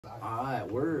All right,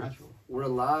 we're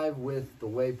live with the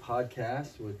Way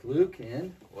Podcast with Luke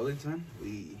and Wellington.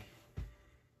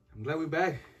 I'm glad we're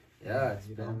back. Yeah, it's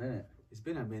been a minute. It's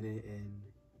been a minute, and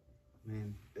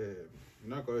man,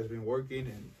 Narco has been working,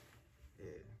 and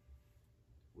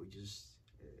we're just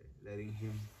letting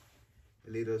him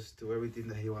lead us to everything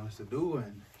that he wants us to do.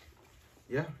 And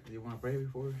yeah, do you want to pray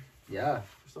before we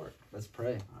start? Let's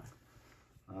pray.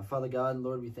 Father God,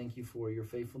 Lord, we thank you for your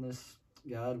faithfulness.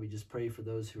 God, we just pray for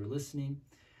those who are listening.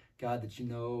 God, that you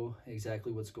know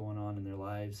exactly what's going on in their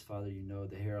lives. Father, you know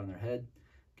the hair on their head.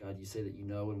 God, you say that you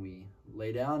know when we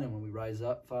lay down and when we rise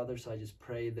up, Father. So I just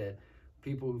pray that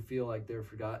people who feel like they're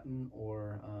forgotten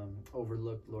or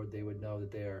overlooked, Lord, they would know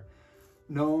that they are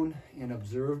known and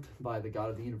observed by the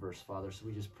God of the universe, Father. So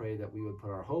we just pray that we would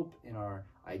put our hope in our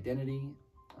identity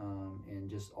and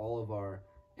just all of our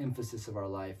emphasis of our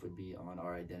life would be on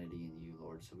our identity in you,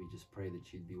 Lord. So we just pray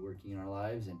that you'd be working in our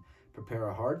lives and prepare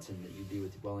our hearts, and that you'd be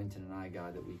with Wellington and I,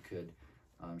 God, that we could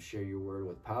share your word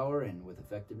with power and with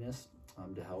effectiveness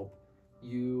to help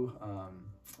you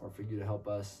or for you to help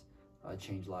us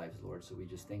change lives, Lord. So we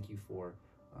just thank you for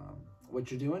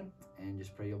what you're doing, and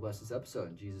just pray you'll bless this episode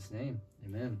in Jesus' name.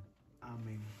 Amen.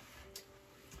 Amen.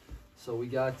 So we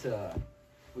got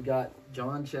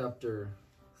John chapter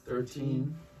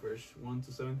 13. Verse 1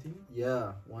 to 17?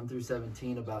 Yeah, 1 through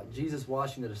 17, about Jesus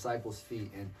washing the disciples'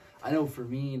 feet. And I know for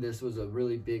me, this was a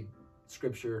really big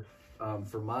scripture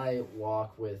for my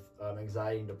walk with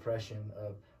anxiety and depression.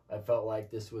 I felt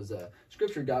like this was a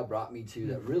scripture God brought me to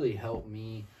that really helped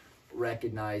me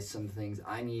recognize some things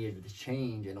I needed to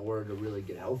change in order to really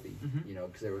get healthy, you know,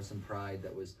 because there was some pride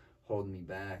that was holding me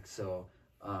back. So,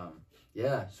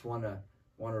 just want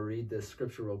to read this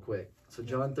scripture real quick. So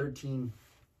John 13,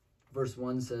 Verse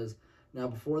 1 says, "Now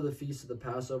before the feast of the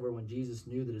Passover, when Jesus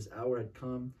knew that his hour had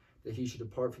come, that he should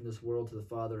depart from this world to the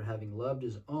Father, having loved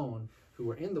his own who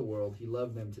were in the world, he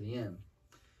loved them to the end.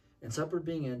 And supper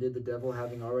being ended, the devil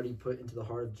having already put into the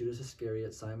heart of Judas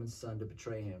Iscariot, Simon's son, to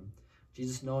betray him,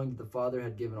 Jesus, knowing that the Father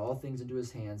had given all things into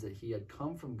his hands, that he had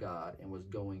come from God and was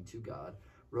going to God,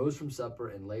 rose from supper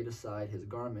and laid aside his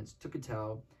garments, took a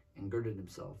towel and girded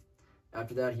himself.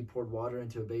 After that, he poured water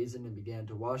into a basin and began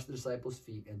to wash the disciples'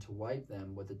 feet and to wipe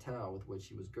them with the towel with which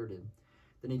he was girded.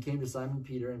 Then he came to Simon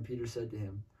Peter, and Peter said to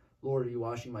him, 'Lord, are you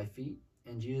washing my feet?'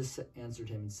 And Jesus answered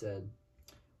him and said,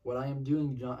 'What I am doing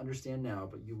you do not understand now,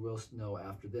 but you will know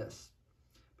after this.'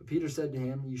 But Peter said to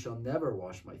him, 'You shall never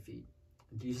wash my feet.'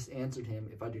 And Jesus answered him,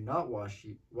 'If I do not wash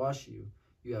you,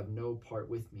 you have no part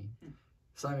with me.'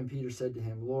 Simon Peter said to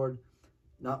him, 'Lord,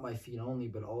 not my feet only,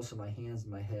 but also my hands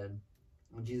and my head.'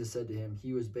 And Jesus said to him,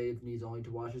 'He who is bathed needs only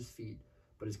to wash his feet,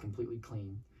 but is completely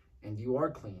clean. And you are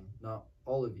clean, not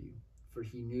all of you.' For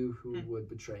he knew who would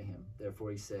betray him.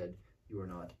 Therefore he said, 'You are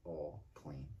not all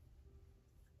clean.'"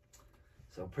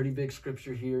 So pretty big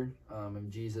scripture here of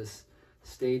Jesus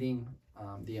stating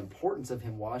the importance of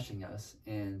him washing us.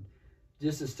 And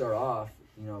just to start off,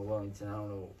 you know, Wellington, I don't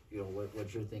know, you know,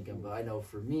 what you're thinking, but I know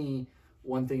for me,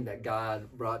 one thing that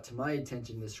God brought to my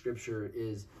attention in this scripture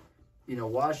is, you know,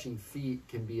 washing feet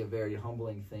can be a very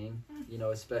humbling thing, you know,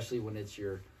 especially when it's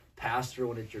your pastor,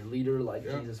 when it's your leader, like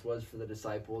Jesus was for the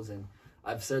disciples. And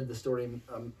I've said the story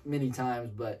many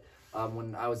times, but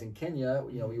when I was in Kenya,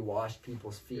 you know, we washed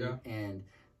people's feet, and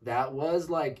that was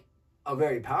like a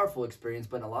very powerful experience,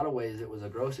 but in a lot of ways it was a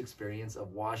gross experience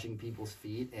of washing people's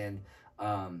feet, and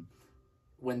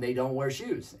when they don't wear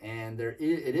shoes, and it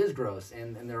is gross,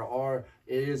 and there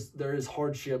is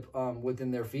hardship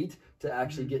within their feet to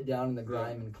actually get down in the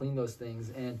grime and clean those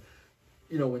things. And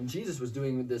you know, when Jesus was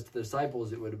doing this to the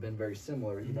disciples, it would have been very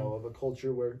similar, you know, of a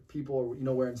culture where people are, you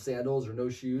know, wearing sandals or no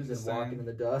shoes and walking in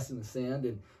the dust and the sand.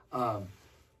 And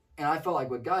I felt like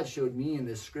what God showed me in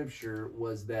this scripture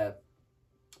was that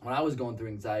when I was going through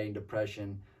anxiety and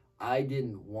depression, I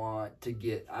wanted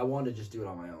to just do it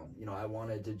on my own. You know, I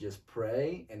wanted to just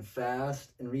pray and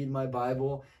fast and read my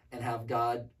Bible and have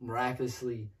God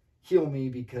miraculously heal me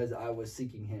because I was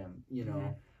seeking him, you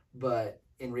know. But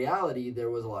in reality, there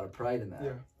was a lot of pride in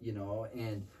that, you know.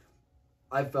 And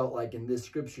I felt like in this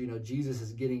scripture, you know, Jesus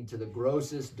is getting to the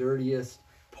grossest, dirtiest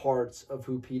parts of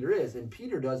who Peter is. And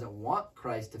Peter doesn't want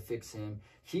Christ to fix him.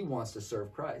 He wants to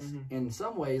serve Christ. In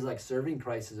some ways, like, serving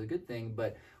Christ is a good thing,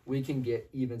 but we can get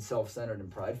even self-centered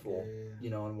and prideful, you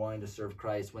know, and wanting to serve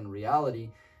Christ, when in reality,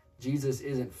 Jesus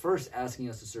isn't first asking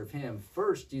us to serve him.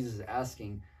 First, Jesus is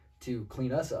asking to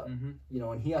clean us up, you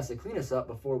know, and he has to clean us up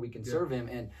before we can serve him.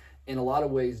 And in a lot of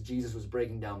ways, Jesus was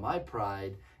breaking down my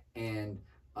pride. And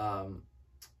I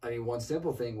mean, one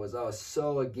simple thing was I was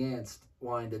so against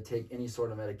wanting to take any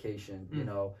sort of medication, you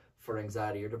know, for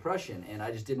anxiety or depression, and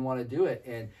I just didn't want to do it.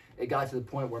 And it got to the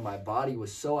point where my body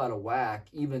was so out of whack,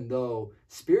 even though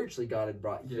spiritually God had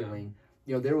brought healing.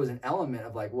 You know, there was an element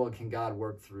of like, well, can God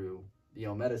work through, you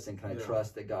know, medicine? Can I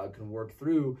trust that God can work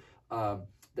through,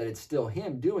 that it's still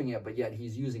him doing it, but yet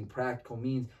he's using practical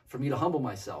means for me to humble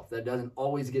myself. That doesn't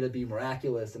always get to be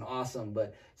miraculous and awesome,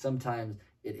 but sometimes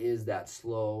it is that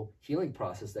slow healing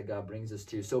process that God brings us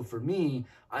to. So for me,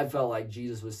 I felt like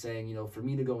Jesus was saying, you know, for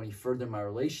me to go any further in my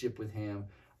relationship with him,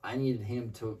 I needed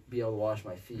him to be able to wash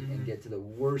my feet and get to the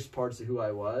worst parts of who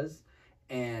I was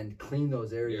and clean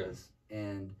those areas.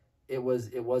 And it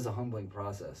was a humbling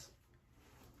process.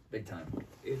 Big time.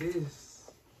 It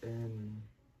is. And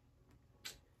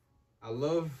I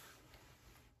love,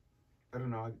 I don't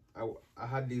know, I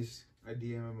had this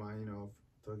idea in my mind, you know,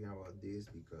 talking about this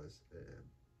because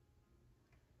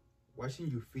washing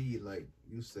your feet, like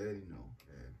you said, you know,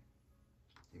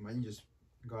 imagine just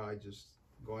God just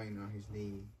going on his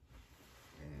knee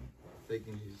and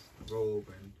taking his robe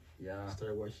and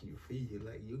start washing your feet. You're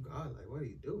like, you God, like, what are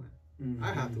you doing?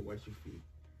 I have to wash your feet.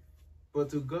 But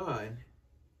to God,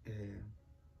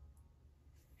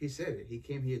 he said it. He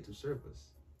came here to serve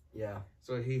us. Yeah.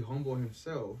 So he humbled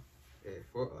himself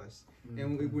for us.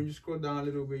 And when you scroll down a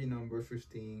little bit, you know, in verse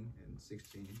 15 and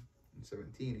 16 and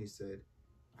 17, he said,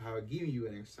 I have given you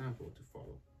an example to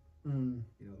follow. You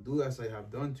know, do as I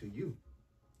have done to you.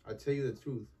 I tell you the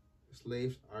truth.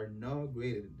 Slaves are no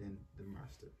greater than the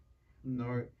master,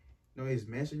 nor his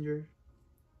messenger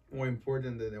more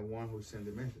important than the one who sent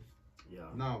the message. Yeah.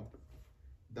 Now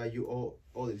that you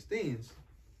all these things,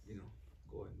 you know,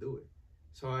 go and do it.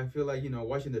 So I feel like, you know,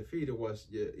 washing the feet, it was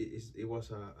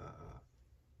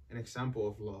an example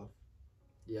of love.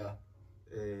 Yeah.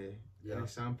 An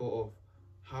example of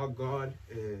how God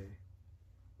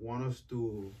wants us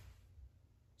to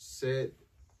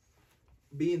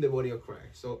be in the body of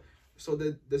Christ. So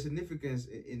the significance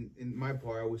in my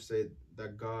part, I would say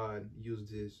that God used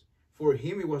this. For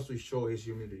him, it was to show his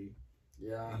humility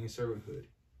and his servanthood,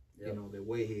 you know, the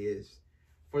way he is.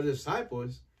 For the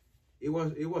disciples, it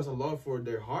was a lot for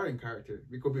their heart and character.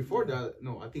 Because before that,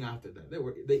 no, I think after that,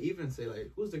 they even say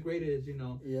like, who's the greatest, you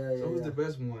know? Who's the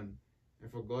best one?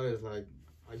 And for God, it's like,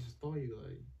 I just told you,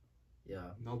 like,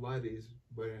 nobody is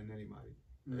better than anybody.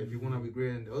 If you want to be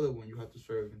greater than the other one, you have to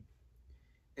serve him.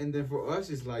 And then for us,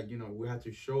 it's like, you know, we have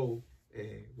to show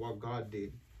what God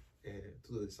did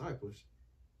to the disciples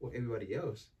or everybody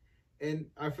else. And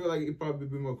I feel like it probably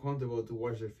be more comfortable to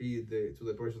wash your feet to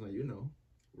the person that you know.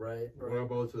 Right. What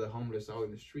about to the homeless out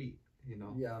in the street, you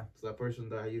know? Yeah. To that person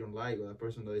that you don't like, or that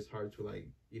person that is hard to, like,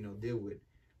 you know, deal with.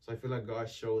 So I feel like God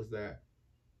shows that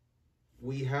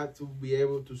we had to be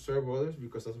able to serve others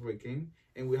because that's where he came.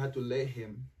 And we had to let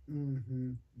him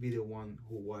be the one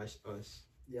who washed us.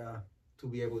 Yeah. To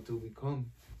be able to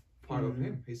become part of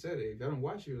him. He said, if I don't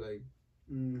wash you, like,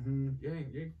 you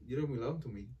don't belong to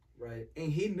me. Right.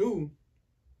 And he knew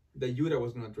that Judah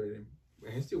was going to trade him.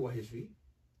 But he still washed his feet.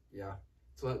 Yeah.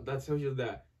 So that tells you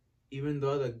that even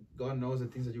though that God knows the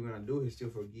things that you're going to do, he still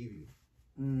forgive you.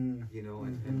 You know,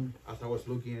 and as I was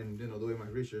looking and, you know, doing my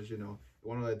research, you know,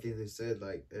 one of the things he said,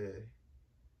 like,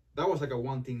 that was like a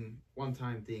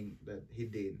one-time thing that he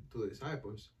did to the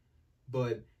disciples.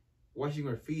 But washing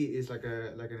our feet is like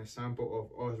an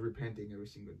example of us repenting every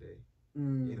single day.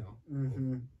 You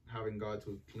know, having God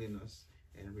to clean us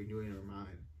and renewing our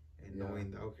mind and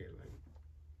knowing that, okay, like,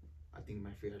 I think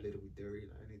my feet are a little bit dirty.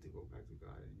 Like, I need to go back to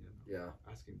God and, you know,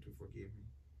 ask him to forgive me.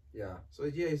 Yeah. So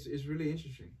it's really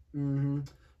interesting.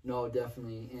 No,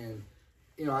 definitely. And,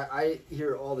 you know, I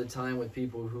hear all the time with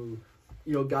people who,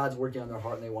 you know, God's working on their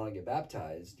heart and they want to get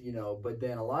baptized, you know, but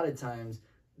then a lot of times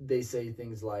they say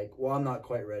things like, well, I'm not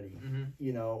quite ready,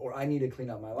 you know, or I need to clean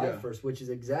up my life first, which is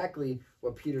exactly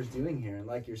what Peter's doing here. And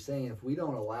like you're saying, if we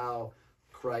don't allow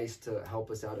Christ to help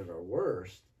us out at our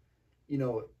worst, you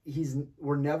know,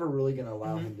 we're never really going to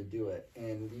allow him to do it.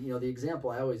 And, you know, the example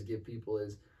I always give people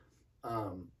is,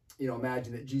 you know,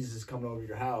 imagine that Jesus is coming over to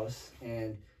your house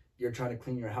and you're trying to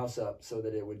clean your house up so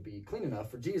that it would be clean enough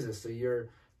for Jesus. So you're,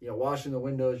 you know, washing the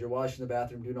windows, you're washing the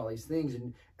bathroom, doing all these things.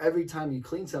 And every time you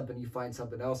clean something, you find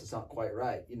something else that's not quite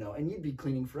right, you know, and you'd be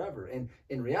cleaning forever. And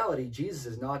in reality, Jesus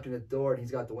is knocking at the door and he's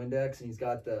got the Windex and he's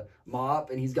got the mop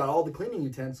and he's got all the cleaning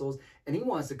utensils and he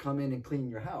wants to come in and clean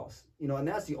your house, you know, and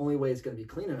that's the only way it's going to be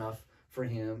clean enough for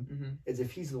him is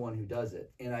if he's the one who does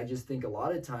it. And I just think a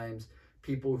lot of times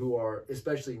people who are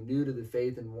especially new to the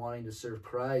faith and wanting to serve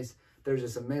Christ, there's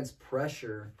this immense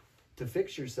pressure to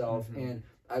fix yourself. And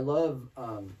I love,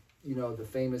 you know, the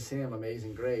famous hymn,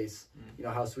 Amazing Grace, you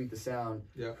know, how sweet the sound,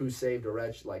 who saved a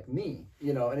wretch like me,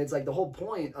 you know, and it's like the whole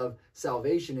point of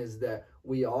salvation is that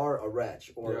we are a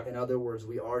wretch, or in other words,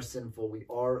 we are sinful.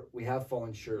 We have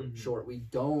fallen short.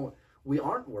 We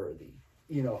aren't worthy,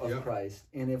 of Christ.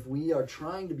 And if we are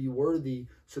trying to be worthy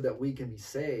so that we can be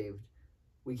saved,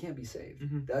 we can't be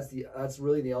saved. That's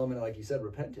really the element, like you said,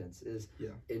 repentance is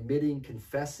admitting,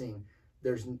 confessing.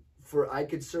 I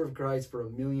could serve Christ for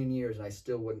 1,000,000 years and I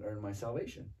still wouldn't earn my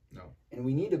salvation. No. And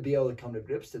we need to be able to come to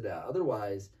grips to that.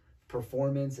 Otherwise,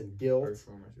 performance and guilt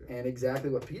and exactly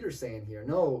what Peter's saying here.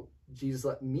 No, Jesus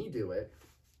let me do it.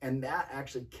 And that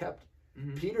actually kept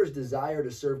Peter's desire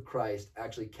to serve Christ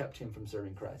actually kept him from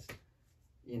serving Christ.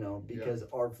 Because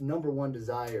our number one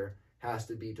desire has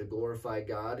to be to glorify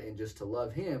God and just to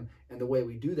love him. And the way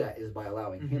we do that is by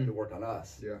allowing him to work on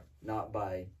us, not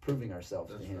by proving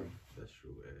ourselves to him. Right. That's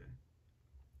true.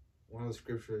 One of the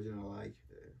scriptures,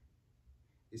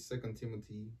 is 2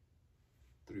 Timothy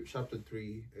chapter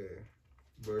 3,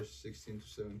 verse 16 to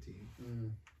 17.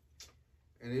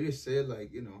 And it is said, I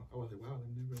was like, wow, I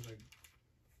never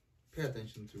pay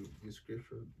attention to the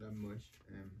scripture that much.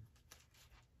 And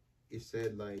it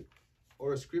said, all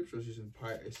the scriptures is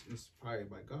inspired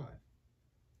by God,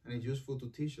 and it's useful to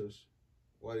teach us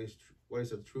what is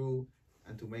the truth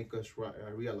and to make us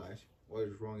realize what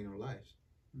is wrong in our lives.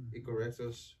 It corrects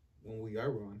us when we are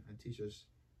wrong and teach us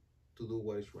to do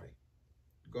what is right.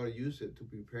 God used it to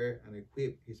prepare and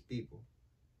equip his people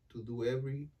to do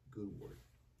every good work.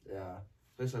 Yeah.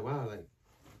 So it's wow,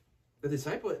 the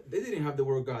disciples, they didn't have the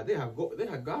word God. They had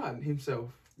God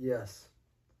himself. Yes.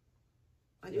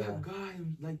 And you have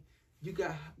God, you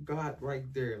got God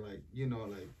right there, we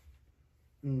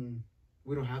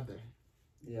don't have that.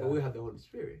 Yeah. But we have the Holy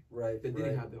Spirit. Right. They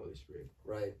didn't have the Holy Spirit.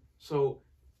 Right. So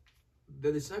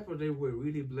the disciples, they were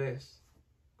really blessed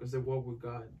because they walked with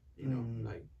God,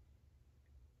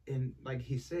 and like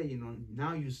he said,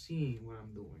 now you're seeing what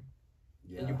I'm doing.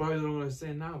 Yeah. And you probably don't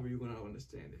understand now, but you're going to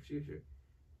understand in the future.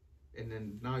 And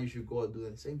then now you should go and do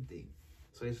the same thing.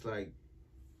 So it's like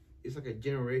a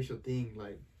generational thing.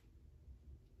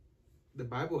 The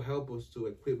Bible helps us to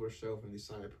equip ourselves and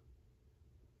disciple.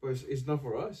 But it's not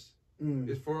for us.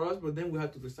 It's for us, but then we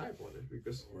have to disciple others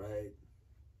because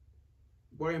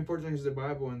what important is the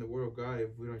Bible and the Word of God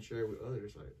if we don't share it with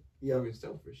others? We're being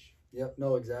selfish. Yep.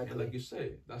 No, exactly. And like you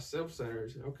say, that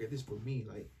self-centered. Okay, this is for me.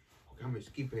 I'm gonna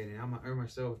keep it, and I'm gonna earn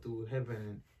myself to heaven,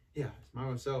 and it's my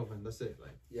own self, and that's it.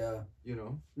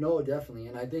 No, definitely.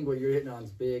 And I think what you're hitting on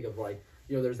is big. Of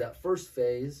there's that first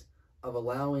phase of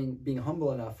being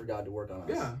humble enough for God to work on us.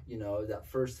 Yeah. That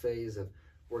first phase of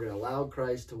we're going to allow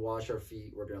Christ to wash our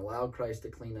feet. We're going to allow Christ to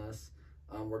clean us.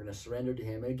 We're going to surrender to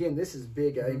him. And again, this is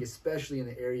big, I think, especially in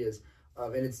the areas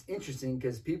of, and it's interesting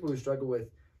because people who struggle with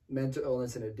mental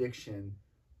illness and addiction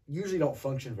usually don't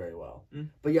function very well.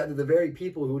 But yet they're the very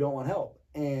people who don't want help.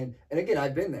 And again,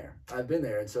 I've been there.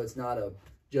 And so it's not a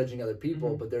judging other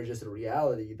people, but there's just a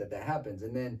reality that happens.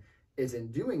 And then it's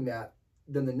in doing that,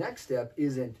 then the next step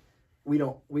isn't, we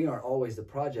aren't always the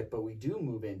project, but we do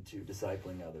move into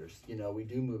discipling others. We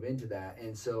do move into that.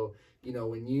 And so,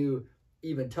 when you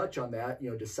even touch on that,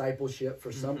 discipleship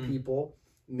for some people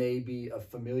may be a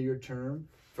familiar term.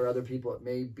 For other people, it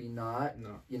may be not.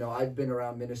 No. I've been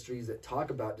around ministries that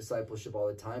talk about discipleship all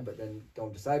the time, but then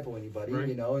don't disciple anybody,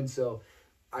 And so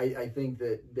I think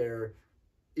that there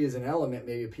is an element,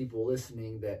 maybe of people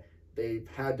listening that they've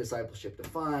had discipleship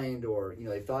defined or,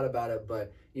 they've thought about it.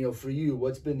 But, for you,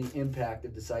 what's been the impact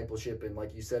of discipleship? And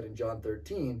like you said in John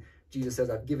 13, Jesus says,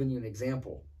 I've given you an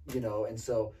example, And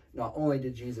so not only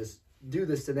did Jesus do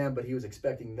this to them, but he was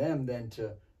expecting them then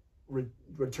to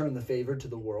return the favor to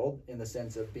the world in the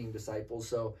sense of being disciples.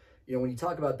 So, when you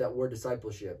talk about that word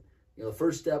discipleship, the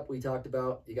first step we talked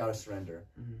about, you got to surrender.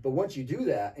 But once you do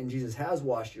that and Jesus has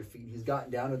washed your feet, he's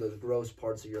gotten down to those gross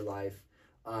parts of your life,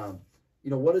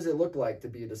 what does it look like to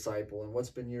be a disciple? And what's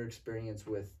been your experience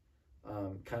with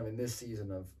kind of in this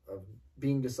season of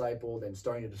being discipled and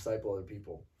starting to disciple other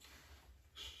people?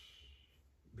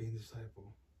 Being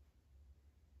disciple.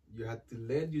 You have to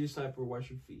let your disciple wash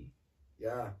your feet.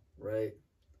 Yeah, right.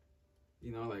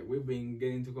 We've been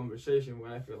getting into conversation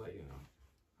where I feel like,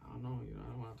 I don't know, I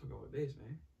don't want to talk about this,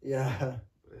 man. Yeah.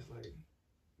 But it's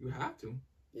you have to.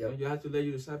 Yep. You have to let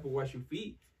your disciple wash your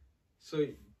feet. So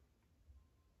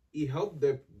it helped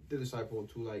the disciple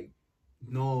to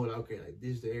know, okay,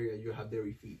 this is the area you have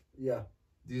dirty feet. Yeah.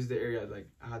 This is the area,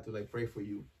 I had to pray for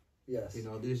you. Yes. This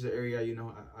is the area,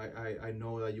 I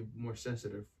know that you're more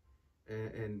sensitive.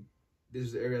 And this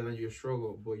is the area that you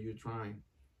struggle, but you're trying.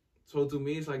 So to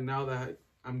me, it's now that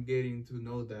I'm getting to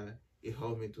know that, it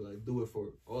helped me to do it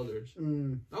for others.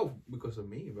 Not because of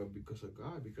me, but because of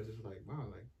God. Because it's wow,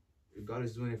 if God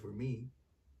is doing it for me,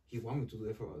 he wants me to do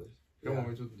it for others. Come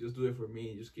on, just do it for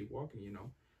me. Just keep walking, you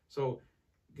know. So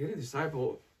getting a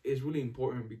disciple is really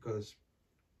important because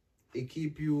it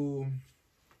keep you,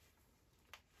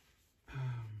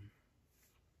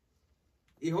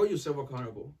 it hold yourself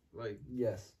accountable. Like,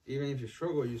 yes, even if you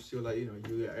struggle, you still, like, you know,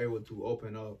 you are able to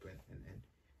open up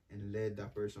and let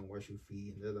that person wash your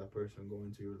feet and let that person go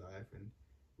into your life and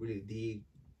really dig.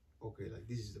 Okay, like,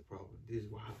 this is the problem. This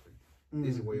is what happened.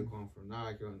 This is where you come from. Now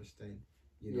I can understand.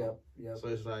 You know. Yep. So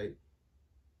it's like,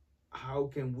 how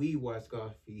can we wash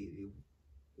God's feet if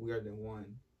we are the one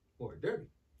who are dirty?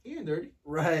 He ain't dirty.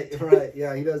 Right.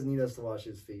 Yeah, he doesn't need us to wash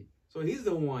his feet. So he's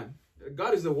the one.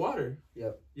 God is the water.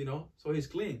 Yep. You know, so he's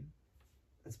clean.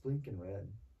 It's blinking red.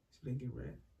 It's blinking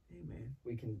red. Amen.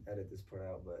 We can edit this part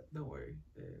out, but don't worry.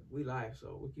 We live,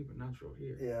 so we keep it natural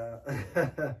here.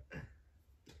 Yeah.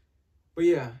 But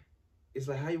yeah, it's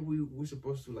like how we're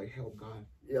supposed to, like, help God.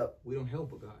 Yep. We don't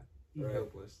help God. He right.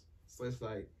 help us. So it's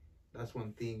like, that's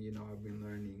one thing, you know, I've been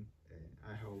learning.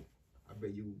 I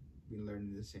bet you've been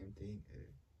learning the same thing.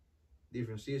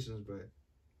 Different seasons, but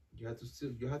you have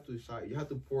to decide. You have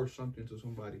to pour something to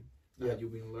somebody that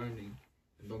you've been learning,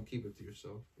 and don't keep it to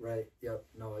yourself. Right. Yep.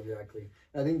 No, exactly.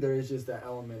 I think there is just that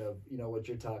element of, you know, what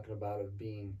you're talking about, of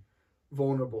being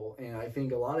vulnerable. And I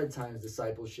think a lot of times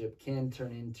discipleship can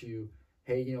turn into,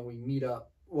 hey, you know, we meet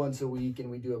up once a week and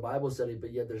we do a Bible study,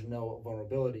 but yet there's no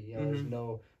vulnerability. You know, there's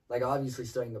no, like, obviously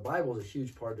studying the Bible is a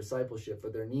huge part of discipleship,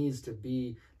 but there needs to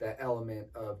be that element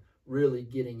of really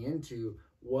getting into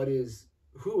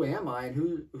who am I and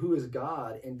who is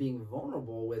God, and being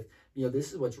vulnerable with, you know,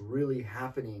 this is what's really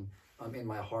happening in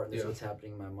my heart, and this is what's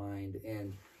happening in my mind.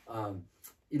 And,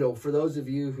 you know, for those of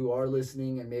you who are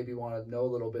listening and maybe want to know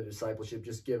a little bit of discipleship,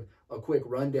 just give a quick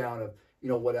rundown of, you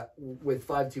know, what with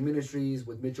 5-2 Ministries,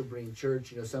 with Mitchell Breen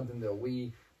Church, you know, something that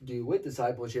we do with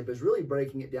discipleship is really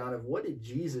breaking it down of what did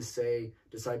Jesus say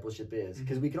discipleship is,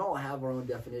 because we can all have our own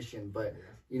definition, but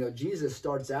you know, Jesus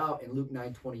starts out in Luke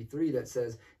 9:23 that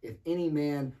says, if any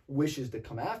man wishes to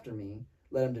come after me,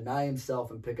 let him deny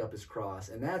himself and pick up his cross.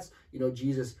 And that's, you know,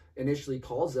 Jesus initially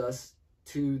calls us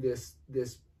to this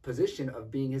position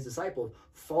of being his disciple,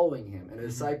 following him. And a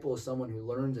disciple is someone who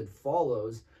learns and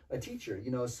follows a teacher,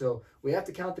 you know, so we have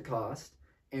to count the cost.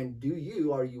 And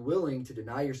are you willing to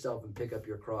deny yourself and pick up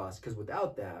your cross? Because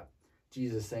without that,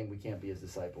 Jesus is saying we can't be his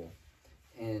disciple.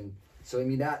 And so, I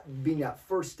mean, that being that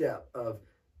first step of,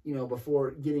 you know,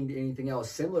 before getting to anything else,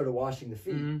 similar to washing the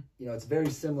feet, you know, it's a very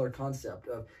similar concept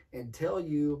of, until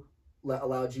you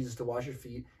allow Jesus to wash your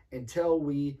feet, until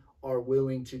we are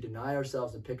willing to deny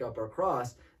ourselves and pick up our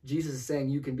cross, Jesus is saying,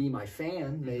 you can be my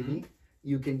fan, maybe,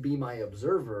 you can be my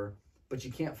observer, but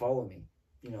you can't follow me,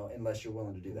 you know, unless you're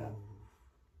willing to do that.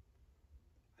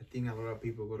 I think a lot of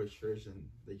people go to church and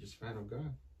they're just fan of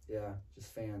God. Yeah,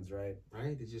 just fans, right?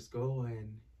 Right? They just go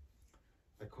and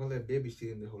I call that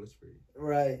babysitting the Holy Spirit.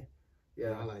 Right. Yeah.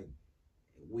 You know, like,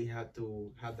 we have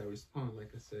to have that response,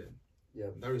 like I said. Yeah.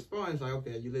 That response is like,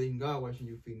 okay, are you letting God washing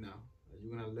your feet now? Are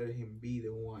you going to let him be the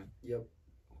one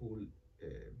who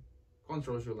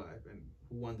controls your life and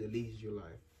who one that leads your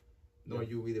life? Nor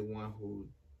you be the one who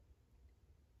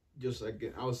just like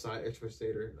an outside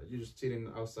spectator, like you're just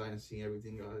sitting outside and seeing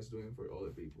everything God is doing for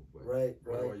other people. But right.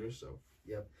 What about yourself?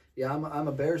 Yep. Yeah, I'm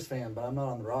a Bears fan, but I'm not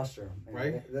on the roster. And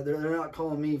right. They're not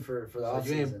calling me for the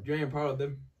offseason. You ain't part of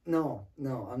them. No,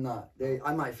 I'm not.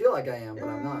 I might feel like I am, but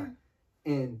I'm not.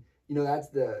 And you know, that's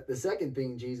the second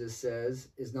thing Jesus says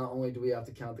is, not only do we have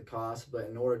to count the cost, but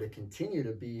in order to continue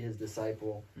to be his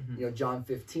disciple, you know, John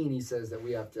 15, he says that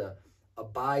we have to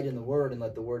abide in the word and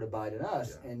let the word abide in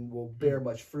us, and we'll bear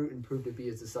much fruit and prove to be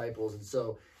his disciples. And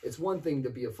so it's one thing to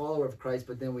be a follower of Christ,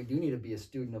 but then we do need to be a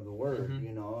student of the word,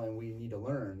 you know, and we need to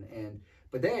learn.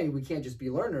 But then we can't just be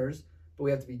learners, but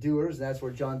we have to be doers. And that's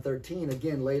where John 13,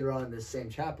 again, later on in this same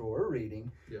chapter we're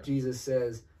reading, Jesus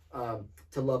says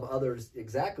to love others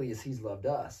exactly as he's loved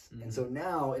us. And so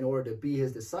now, in order to be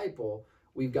his disciple,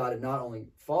 we've got to not only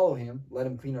follow him, let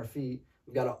him clean our feet,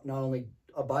 we've got to not only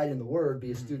abide in the word,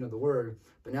 be a student of the word,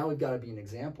 but now we've got to be an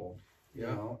example, you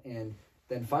know. And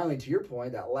then finally, to your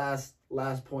point, that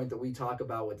last point that we talk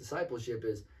about with discipleship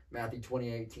is Matthew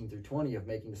 20:18-20 of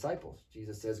making disciples.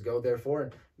 Jesus says, go therefore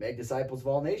and make disciples of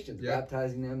all nations,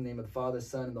 baptizing them in the name of the Father,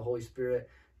 Son, and the Holy Spirit,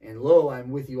 and lo,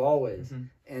 I'm with you always.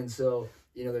 And so,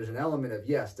 you know, there's an element of,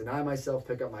 yes, deny myself,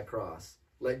 pick up my cross,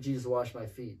 let Jesus wash my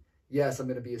feet. Yes, I'm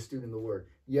going to be a student of the word.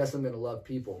 Yes, I'm going to love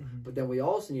people. But then we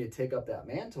also need to take up that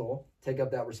mantle, take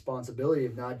up that responsibility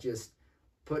of not just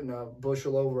putting a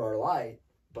bushel over our light,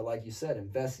 but like you said,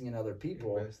 investing in other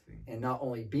people, and not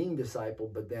only being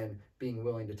discipled, but then being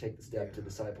willing to take the step to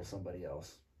disciple somebody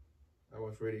else. I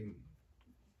was reading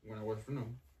when I was,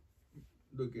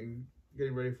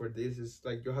 getting ready for this, is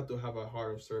like you have to have a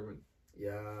heart of servant.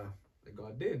 Yeah. Like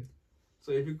God did.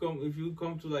 So if you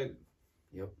come to like,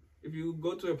 yep. If you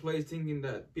go to a place thinking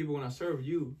that people gonna serve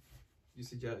you, you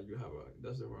see, yeah,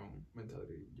 that's the wrong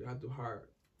mentality. You have to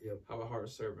have a heart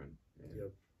of servant.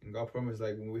 Yep. And God promised,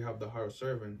 like, when we have the heart of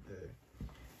servant,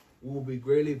 we will be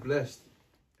greatly blessed.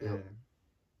 And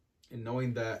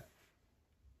knowing that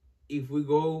if we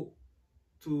go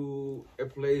to a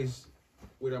place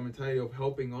with a mentality of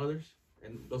helping others,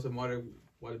 and doesn't matter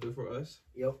what it do for us,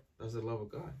 that's the love of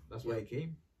God. That's why He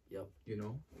came. You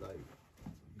know, like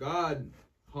God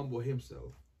humbled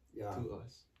Himself to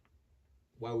us.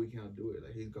 Why we cannot do it?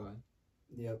 Like, He's God.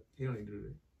 He don't need to do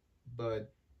it.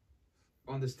 But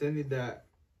understanding that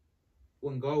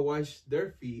when God washed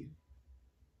their feet,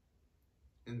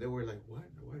 and they were like, "What?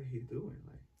 What are He doing?"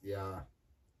 Like,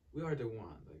 we are the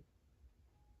one. Like,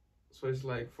 so it's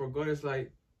like, for God, it's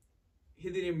like He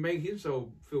didn't make Himself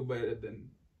feel better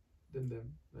than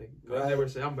them. Like, God never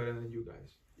said, "I'm better than you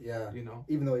guys." You know,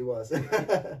 even though He was.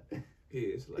 He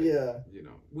is, like, you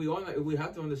know, we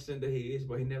have to understand that He is,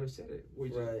 but He never said it. We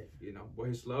just, you know, but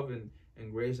His love and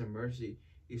grace and mercy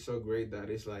is so great that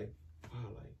it's like, wow,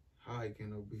 like, how I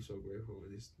cannot be so grateful for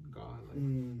this God, like,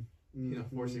 you know,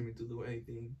 forcing me to do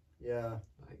anything.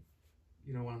 Like,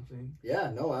 you know what I'm saying?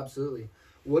 Yeah, no, absolutely.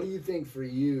 What do you think for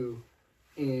you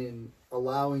in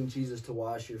allowing Jesus to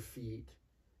wash your feet?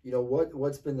 You know,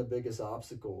 what's been the biggest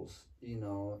obstacles, you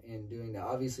know, in doing that?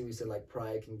 Obviously, we said, like,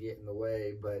 pride can get in the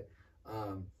way, but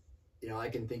you know, I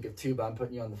can think of two, but I'm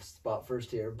putting you on the spot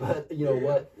first here. But you know,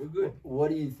 what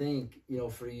do you think, you know,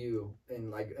 for you,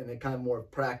 in a kind of more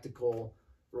practical,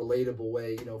 relatable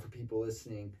way, you know, for people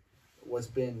listening, what's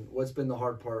been the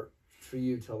hard part for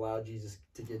you to allow Jesus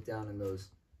to get down in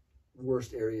those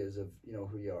worst areas of, you know,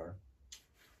 who you are?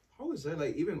 I would say,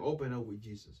 like, even open up with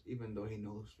Jesus, even though He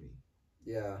knows me.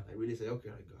 Like, really say, okay,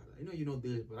 like, God, I know you know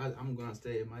this, but I'm gonna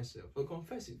stay in myself. So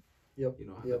confess it. You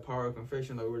know, the power of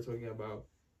confession that we were talking about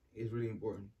is really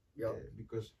important.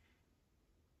 Because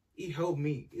He helped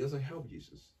me. It doesn't help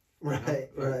Jesus. Right.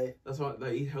 That's why,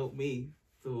 like, He helped me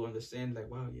to understand, like,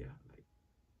 wow, like,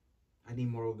 I need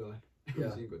more of God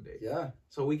every single day.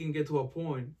 So we can get to a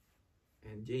point,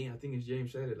 and I think it's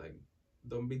James said it, like,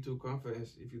 don't be too confident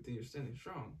if you think you're standing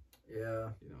strong.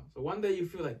 You know, so one day you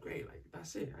feel like, great, like,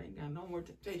 that's it, I ain't got no more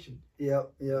temptation.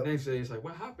 Next day it's like,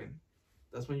 what happened?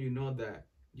 That's when you know that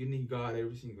you need God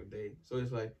every single day. So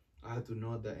it's like, I have to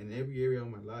know that in every area of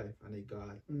my life, I need God.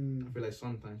 I feel like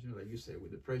sometimes, you know, like you said,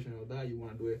 with depression or that, you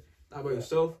want to do it not by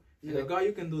yourself. And like, God,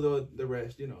 you can do the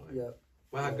rest, you know. Like,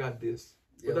 well, I got this.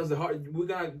 But that's the hard. We're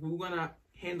gonna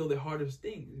handle the hardest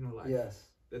things, you know, like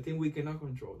the thing we cannot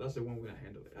control. That's the one we're gonna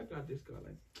handle. It. I got this, God.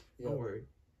 Like, don't worry.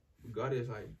 God is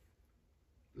like,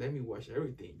 let me watch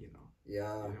everything, you know. You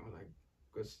know, like,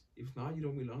 because if not, you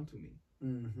don't belong to me.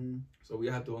 So we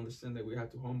have to understand that we have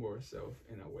to humble ourselves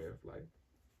in a way of like,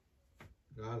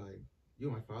 God, like,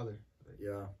 you're my Father. Like,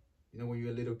 you know, when you're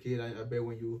a little kid, I bet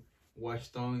when you wash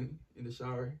tongue in the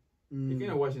shower, you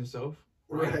cannot wash yourself,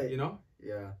 right? You know?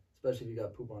 Especially if you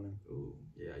got poop on him. Ooh,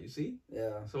 you see?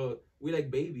 So we like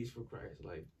babies for Christ.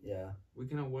 Like, we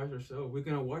cannot wash ourselves. We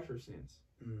cannot wash our sins.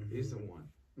 He's the one.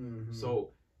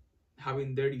 So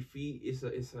having dirty feet is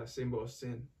a symbol of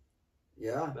sin.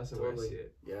 That's the way I see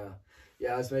it.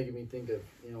 It's making me think of,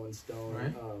 you know, when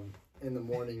Stone, in the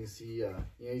mornings, he, you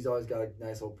know, he's always got a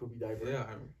nice old poopy diaper.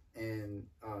 And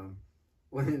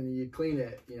when you clean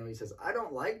it, you know, he says, I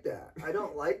don't like that. I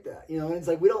don't like that. You know, and it's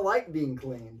like, we don't like being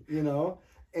cleaned, you know?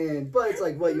 But it's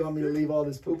like, what, you want me to leave all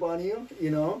this poop on you?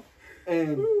 You know?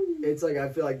 And it's like, I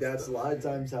feel like that's a lot of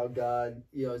times how God,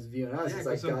 you know, is viewing us. It's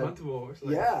like,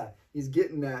 God, He's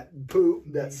getting that poop,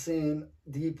 that sin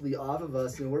deeply off of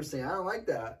us, and we're saying, I don't like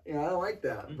that. You know, I don't like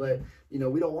that. But, you know,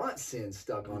 we don't want sin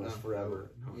stuck on us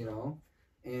forever, you know?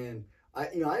 And I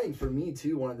think for me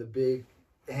too, one of the big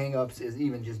hang-ups is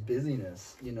even just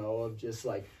busyness, you know, of just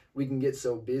like, we can get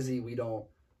so busy,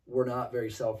 we're not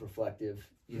very self-reflective.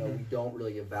 You know, we don't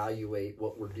really evaluate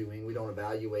what we're doing. We don't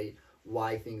evaluate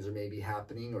why things are maybe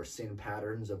happening or sin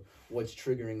patterns of what's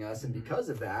triggering us. And because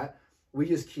of that, we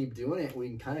just keep doing it. We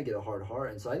can kind of get a hard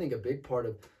heart. And so I think a big part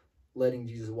of letting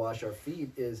Jesus wash our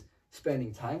feet is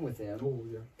spending time with Him.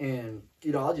 And,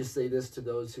 you know, I'll just say this to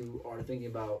those who are thinking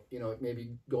about, you know,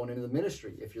 maybe going into the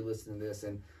ministry, if you're listening to this.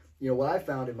 And, you know, what I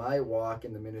found in my walk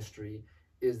in the ministry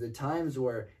is the times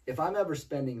where if I'm ever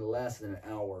spending less than an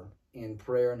hour in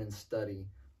prayer and in study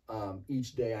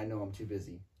each day, I know I'm too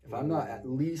busy. If I'm not at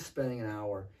least spending an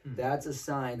hour, that's a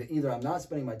sign that either I'm not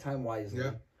spending my time wisely,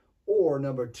 or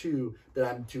number two, that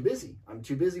I'm too busy. I'm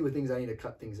too busy with things I need to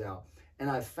cut things out. And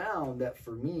I've found that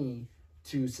for me,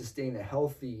 to sustain a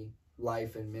healthy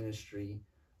life and ministry,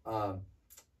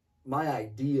 my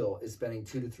ideal is spending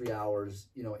 2 to 3 hours,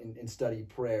 you know, in study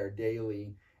prayer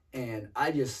daily. And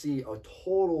I just see a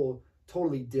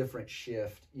totally different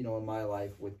shift, you know, in my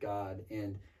life with God.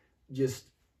 And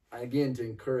just, again, to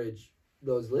encourage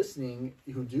those listening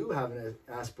who do have an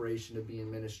aspiration to be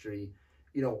in ministry,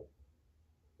 you know,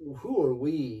 who are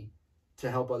we to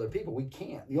help other people? We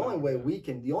can't. The only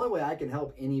way I can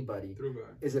help anybody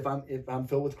is if I'm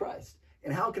filled with Christ.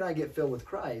 And how can I get filled with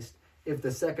Christ if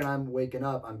the second I'm waking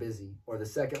up, I'm busy, or the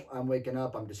second I'm waking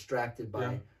up, I'm distracted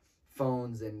by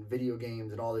phones and video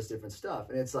games and all this different stuff?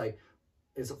 And it's like,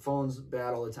 is phones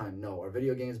bad all the time? No. Are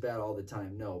video games bad all the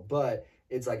time? No. But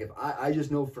it's like, if I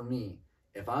just know for me,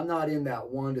 if I'm not in that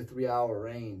 1 to 3 hour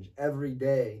range every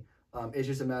day, it's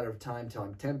just a matter of time till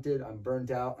I'm tempted, I'm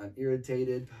burnt out, I'm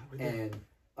irritated, and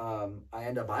I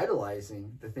end up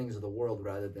idolizing the things of the world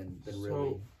rather than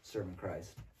really serving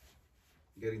Christ.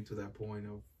 Getting to that point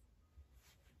of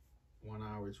 1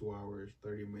 hour, 2 hours,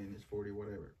 30 minutes, 40,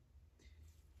 whatever.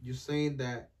 You're saying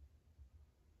that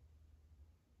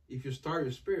if you start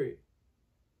your spirit,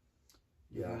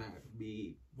 you're gonna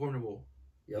be vulnerable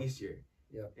easier.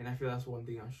 Yep. And I feel that's one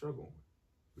thing I struggle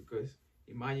with, because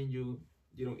imagine you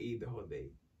don't eat the whole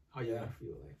day. How you gonna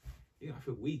feel? Like, you're gonna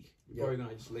feel weak. You're probably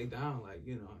gonna just lay down, like,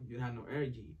 you know, you have no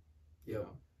energy. You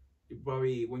know, you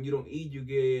probably, when you don't eat, you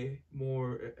get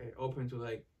more open to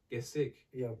like get sick.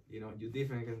 You know, your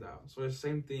defense gets down. So it's the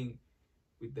same thing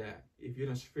with that. If you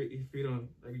don't,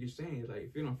 like you're saying, like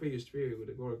if you don't fill your spirit with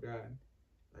the glory of God,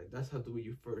 like that's how to do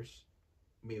your first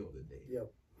meal of the day.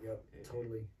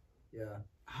 Totally. Yeah.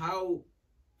 How,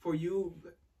 for you,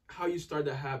 how you start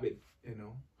the habit, you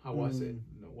know, how was it?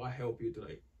 You know, what helped you to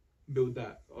like build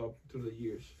that up through the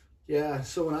years? Yeah.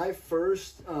 So when I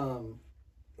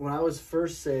was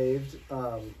first saved,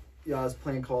 you know, I was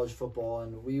playing college football,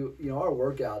 and we, you know, our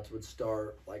workouts would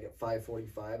start like at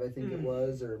 5:45, I think it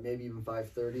was, or maybe even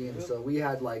 5:30. And so we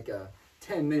had like a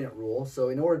 10-minute rule. So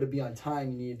in order to be on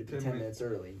time, you needed to be 10 minutes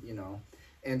early, you know.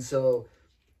 And so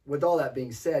with all that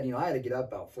being said, you know, I had to get up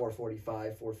about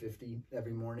 4:45, 4:50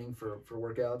 every morning for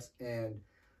workouts. And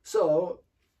so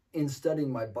in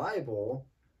studying my Bible,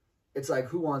 it's like,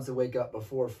 who wants to wake up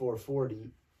before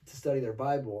 4:40 to study their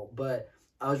Bible? But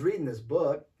I was reading this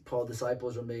book called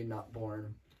Disciples Are Made, Not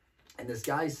Born. And this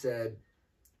guy said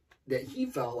that he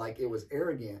felt like it was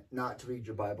arrogant not to read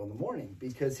your Bible in the morning,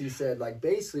 because he said, like,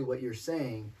 basically what you're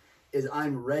saying is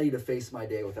I'm ready to face my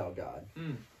day without God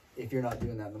if you're not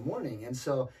doing that in the morning. And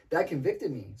so that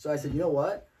convicted me. So I said, you know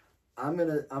what? I'm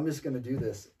just gonna do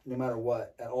this no matter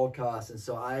what, at all costs. And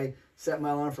so I set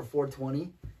my alarm for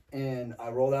 4:20, and I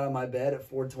rolled out of my bed at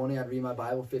 4:20. I'd read my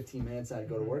Bible 15 minutes, and I'd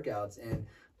go to workouts. And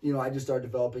you know, I just started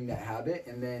developing that habit.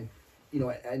 And then, you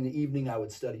know, in the evening I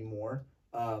would study more.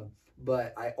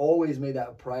 But I always made that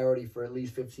a priority for at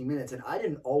least 15 minutes. And I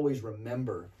didn't always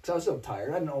remember, because I was so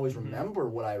tired. I didn't always remember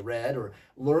what I read or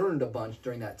learned a bunch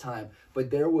during that time. But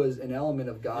there was an element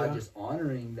of God just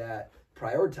honoring that,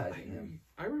 prioritizing Him.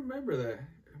 I remember that.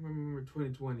 I remember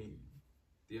 2020,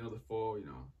 the end of the fall, you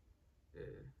know.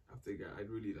 After God, I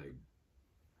really like,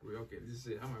 okay, this is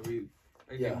it. I'm going to read.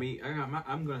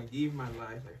 I'm gonna give my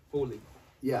life like fully.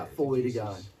 Fully to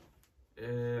God.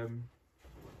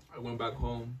 I went back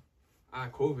home. I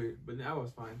had COVID, but I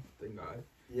was fine, thank God.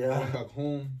 Yeah. I went back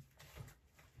home.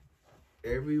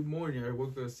 Every morning I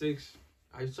woke up at 6.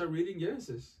 I started reading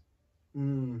Genesis.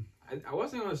 I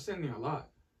wasn't understanding a lot.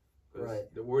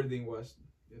 Right. The wording was,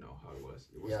 you know how it was.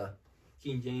 It was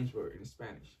King James word in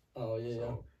Spanish. Oh yeah.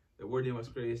 So the wording was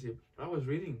crazy. But I was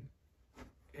reading,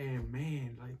 and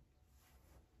man, like,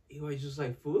 it was just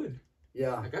like food.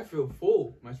 Yeah. Like I feel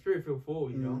full. My spirit feel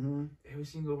full, you know. Every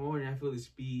single morning I feel this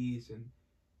peace, and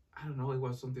I don't know, it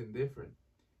was something different.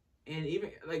 And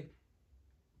even like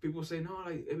people say, no,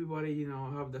 like everybody, you know,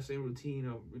 have the same routine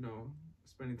of, you know,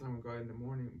 spending time with God in the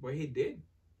morning. But he did.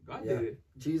 God did it.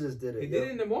 Jesus did it. He did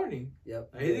it in the morning.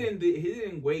 Like, he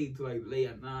didn't wait to like late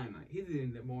at 9. Like, he did it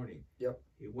in the morning.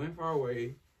 He went far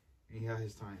away and he had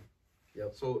his time.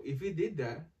 So if he did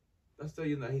that, that's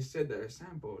telling you that he set that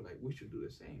example. Like, we should do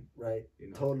the same. Right. You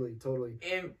know? Totally.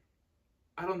 And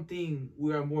I don't think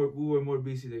we were more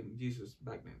busy than Jesus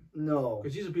back then. No.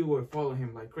 Because Jesus people were following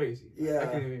him like crazy. Like,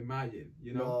 I can't even imagine,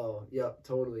 you know? No.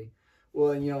 Totally.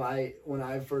 Well, and you know, when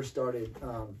I first started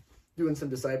doing some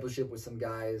discipleship with some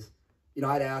guys, you know,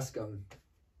 I'd ask them,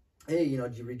 hey, you know,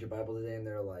 did you read your Bible today? And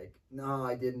they're like, no,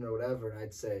 I didn't, or whatever. And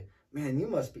I'd say, man, you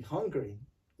must be hungry,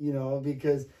 you know,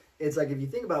 because it's like, if you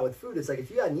think about it with food, it's like,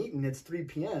 if you hadn't eaten, it's 3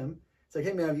 p.m. It's like,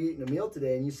 hey, man, have you eaten a meal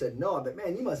today? And you said, no. But,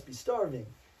 man, you must be starving.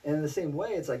 And in the same way,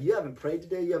 it's like you haven't prayed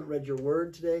today, you haven't read your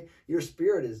word today, your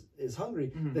spirit is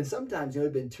hungry. Then sometimes, you know,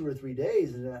 it'd been 2 or 3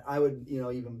 days, and I would, you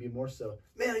know, even be more so,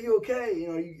 man, are you okay? You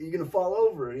know, you're going to fall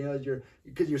over, you know,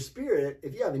 because your spirit,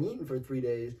 if you haven't eaten for 3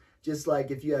 days, just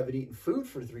like if you haven't eaten food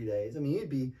for 3 days, I mean, you'd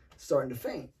be starting to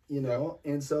faint, you know?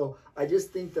 Yeah. And so I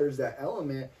just think there's that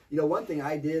element. You know, one thing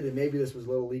I did, and maybe this was a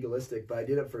little legalistic, but I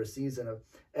did it for a season of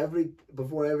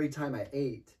before every time I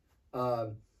ate,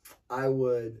 I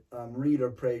would read or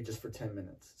pray just for 10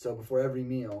 minutes. So before every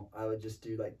meal, I would just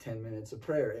do like 10 minutes of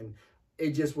prayer. And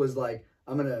it just was like,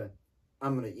 I'm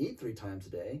gonna eat 3 times a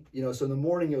day. You know, so in the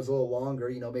morning it was a little longer,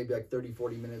 you know, maybe like 30,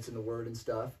 40 minutes in the word and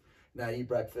stuff. And I'd eat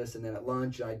breakfast, and then at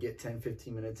lunch, I'd get 10,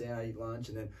 15 minutes in, I'd eat lunch,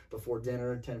 and then before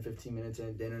dinner, 10, 15 minutes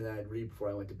in dinner, then I'd read before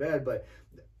I went to bed. But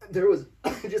there was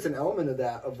just an element of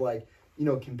that, of like, you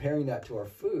know, comparing that to our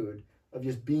food, of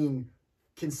just being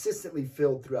consistently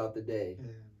filled throughout the day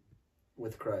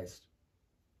with Christ.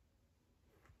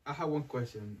 I have one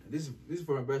question. This is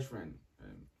for my best friend,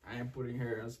 and I am putting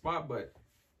her on the spot, but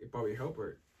it probably help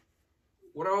her.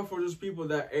 What about for those people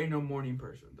that ain't no morning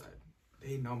person, that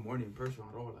they ain't no morning person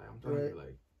at all? Like, I'm telling you,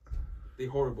 like, they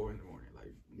horrible in the morning.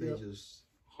 Like, they just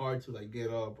hard to like get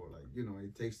up, or like, you know,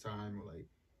 it takes time, or like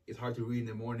it's hard to read in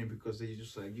the morning because they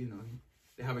just like, you know,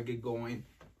 they haven't get going.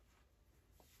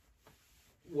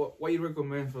 What you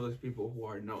recommend for those people who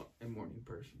are not a morning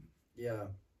person? Yeah.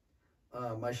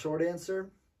 My short answer,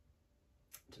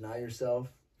 deny yourself,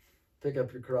 pick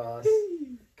up your cross,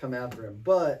 come after him.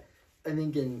 But I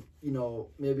think in, you know,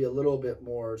 maybe a little bit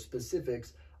more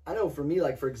specifics, I know for me,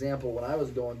 like, for example, when I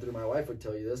was going through, my wife would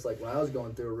tell you this, like when I was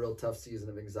going through a real tough season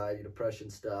of anxiety, depression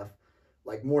stuff,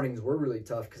 like mornings were really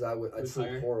tough because I'd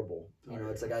sleep horrible. You know,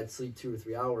 it's like I'd sleep 2 or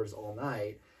 3 hours all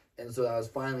night. And so I was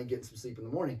finally getting some sleep in the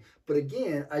morning. But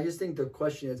again, I just think the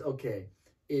question is, okay,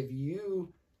 if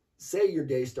you say your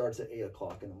day starts at 8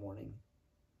 o'clock in the morning,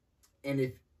 and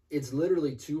if it's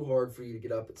literally too hard for you to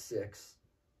get up at 6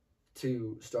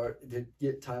 to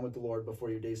get time with the Lord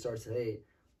before your day starts at 8,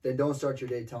 then don't start your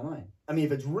day till 9. I mean,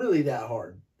 if it's really that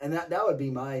hard, and that would be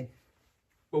my.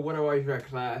 But what about if you're at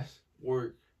class,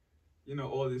 work, you know,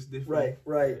 all these different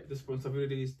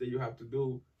responsibilities that you have to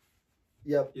do?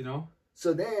 Yep. You know.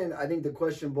 So then I think the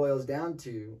question boils down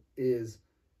to is,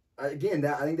 again,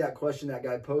 I think that question that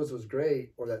guy posed was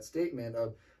great, or that statement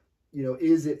of, you know,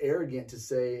 is it arrogant to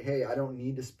say, hey, I don't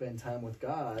need to spend time with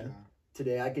God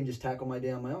today. I can just tackle my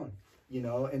day on my own, you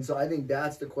know? And so I think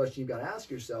that's the question you've got to ask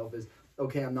yourself is,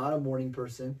 okay, I'm not a morning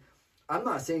person. I'm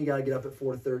not saying you got to get up at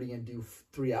 4:30 and do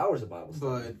 3 hours of Bible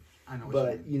study. But I know.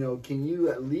 But, you know, can you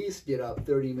at least get up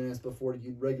 30 minutes before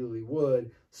you regularly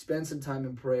would, spend some time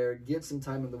in prayer, get some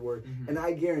time in the Word, and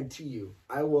I guarantee you,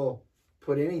 I will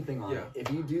put anything on it. If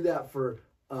you do that for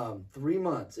 3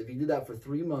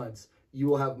 months, you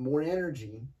will have more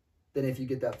energy than if you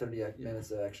get that 30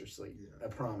 minutes of extra sleep. I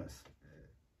promise.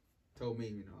 Told me,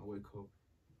 you know, I wake up.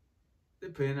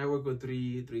 I work at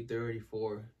 3:30,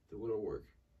 4 to go to work.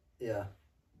 Yeah.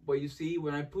 But you see,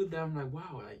 when I put down, like,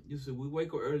 wow, like, you see, we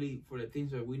wake up early for the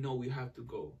things that we know we have to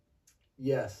go.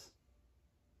 Yes.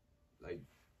 Like,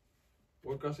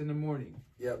 workouts in the morning.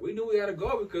 Yeah. We knew we had to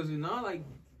go because, you know, like,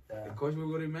 of course we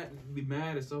were going to be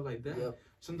mad and stuff like that. Yep.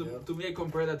 So to me, I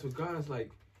compare that to God. It's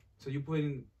like, so we put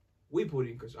in,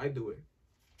 because I do it.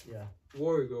 Yeah.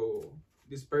 Work or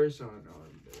this person or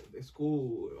the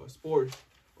school or sports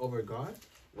over God.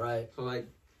 Right. So, like,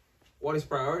 what is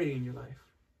priority in your life?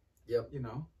 Yep. You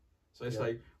know? So it's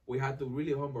like, we had to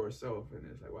really humble ourselves. And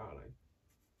it's like, wow, like,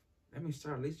 let me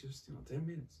start at least just, 10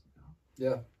 minutes,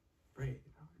 Yeah. Pray,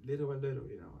 little by little,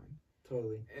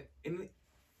 Totally.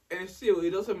 And still, it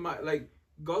doesn't matter, like,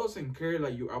 God doesn't care,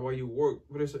 like, about your work,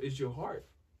 but it's your heart.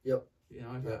 Yep.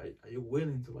 Like, are you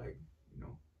willing to, like,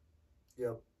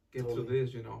 get through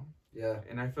this, Yeah.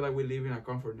 And I feel like we live in a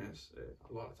comfortness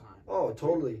a lot of times. Oh,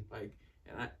 totally. Like,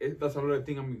 and that's another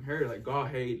thing I'm hearing, like, God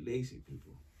hate lazy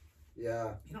people.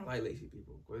 Yeah. He don't like lazy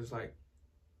people. Because it's like,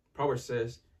 Proverbs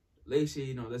says,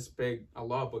 lazy, they expect a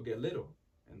lot but get little.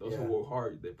 And those who work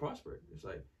hard, they prosper. It's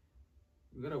like,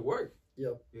 we gotta work.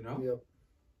 Yep. Yep.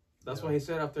 That's why he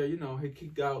said after, he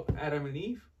kicked out Adam and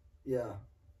Eve. Yeah.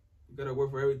 You gotta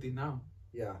work for everything now.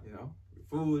 Yeah. Your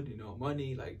food,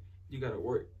 money, like, you gotta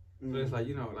work. So it's like,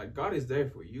 like, God is there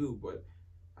for you, but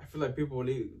I feel like people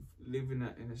live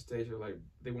in a stage of, like,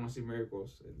 they want to see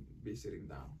miracles and be sitting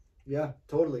down. Yeah,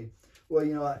 totally.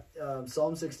 Well,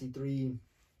 Psalm 63,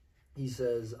 he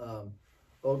says,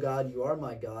 "Oh God, you are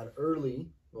my God.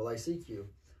 Early will I seek you.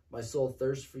 My soul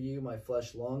thirsts for you. My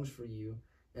flesh longs for you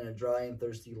in a dry and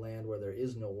thirsty land where there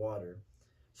is no water.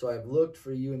 So I have looked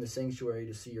for you in the sanctuary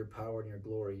to see your power and your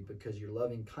glory, because your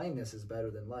loving kindness is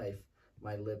better than life.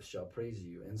 my lips shall praise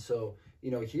you. And so,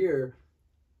 here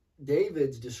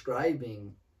David's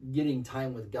describing getting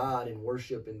time with God and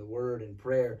worship and the word and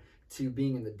prayer to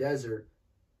being in the desert,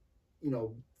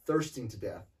 thirsting to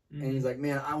death. Mm-hmm. And he's like,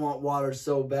 man, I want water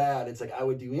so bad. It's like, I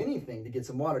would do anything to get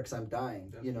some water because I'm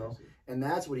dying, Crazy. And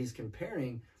that's what he's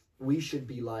comparing we should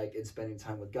be like in spending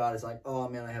time with God. It's like, oh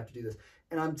man, I have to do this.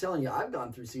 And I'm telling you, I've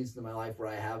gone through seasons in my life where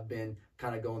I have been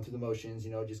kind of going through the motions,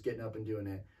 just getting up and doing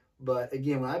it. But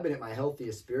again, when I've been at my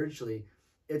healthiest spiritually,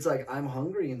 it's like I'm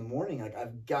hungry in the morning. Like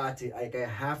I've got to, I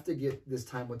have to get this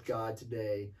time with God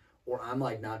today, or I'm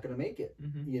like not going to make it,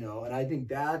 And I think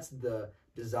that's the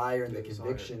desire and the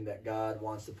conviction that God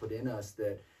wants to put in us.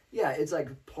 That it's like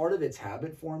part of it's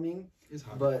habit forming.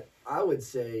 But I would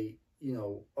say,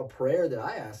 a prayer that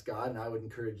I ask God, and I would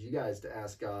encourage you guys to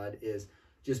ask God, is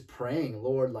just praying,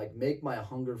 Lord, like make my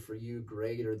hunger for you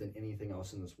greater than anything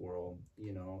else in this world,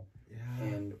 Yeah.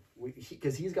 And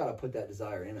because he's got to put that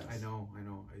desire in us. I know.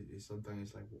 Sometimes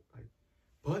it's like,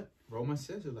 but Romans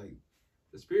says it like,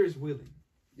 the spirit is willing.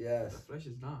 Yes. The flesh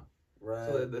is not. Right.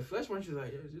 So the flesh wants you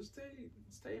like, just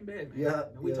stay in bed, man. Yeah.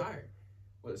 We're tired.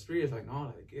 Well, the spirit is like,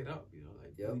 no, like get up.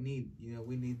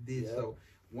 We need this. Yep. So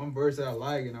one verse that I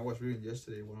like, and I was reading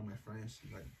yesterday, one of my friends,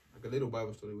 like a little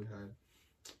Bible study we had,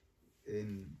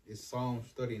 it's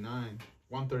Psalms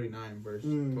 139, verse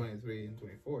 23 and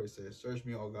 24. It says, search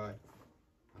me, O God,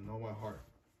 and know my heart.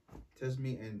 Test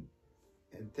me and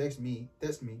test me,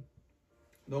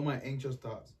 know my anxious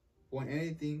thoughts. Point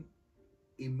anything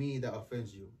in me that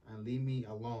offends you, and lead me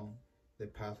along the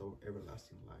path of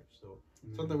everlasting life. So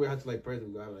sometimes we have to pray to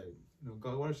God,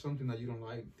 God, what is something that you don't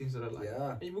like? Things that I like.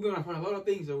 Yeah. And we're gonna find a lot of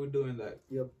things that we're doing that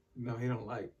he don't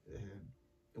like, and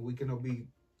we cannot be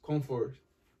comfort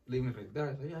living like that.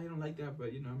 It's like, I don't like that, but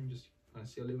I'm just gonna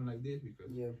still living like this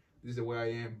because this is the way I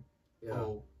am. Yeah.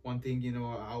 Oh, one thing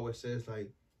I always say is like,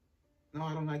 no,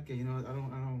 I don't like it.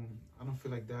 I don't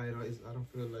feel like that. I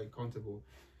don't feel like comfortable.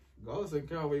 God is like,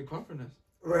 God, where your confidence?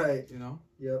 Right.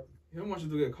 Yep. He don't want you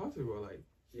to get comfortable.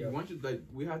 He wants you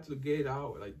we have to get it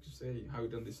out, to say how we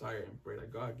don't desire and pray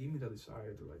God, give me that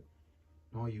desire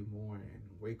to know you more and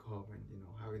wake up and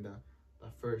having that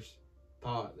first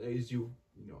thought that is you,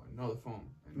 another phone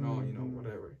and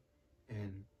whatever.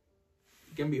 And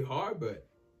it can be hard, but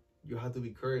you have to be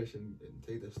courage and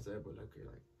take the step. But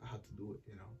I have to do it.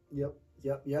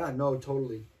 Yep. Yeah. No,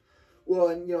 totally. Well,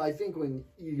 and I think when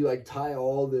you tie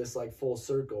all this full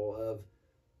circle of,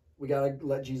 we gotta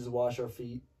let Jesus wash our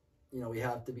feet. We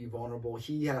have to be vulnerable.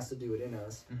 He has to do it in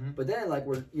us. Mm-hmm. But then,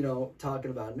 we're,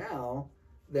 talking about now,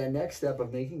 that next step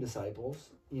of making disciples,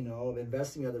 of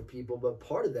investing in other people. But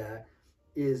part of that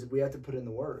is we have to put in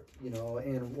the work,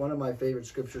 And one of my favorite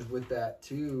scriptures with that,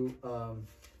 too,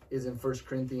 is in 1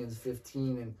 Corinthians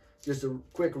 15. And just a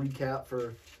quick recap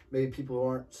for maybe people who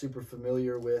aren't super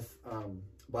familiar with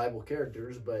Bible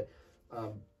characters. But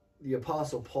the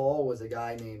Apostle Paul was a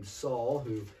guy named Saul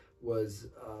who was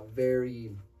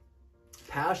very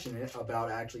passionate about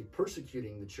actually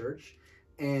persecuting the church,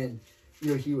 and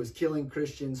he was killing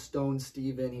Christians, stoned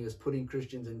Stephen, he was putting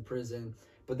Christians in prison,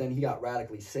 but then he got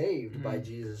radically saved by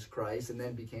Jesus Christ and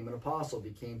then became an apostle,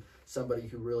 became somebody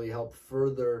who really helped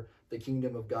further the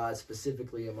kingdom of God,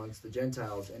 specifically amongst the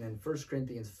Gentiles. And in 1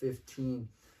 Corinthians 15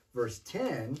 verse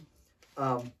 10,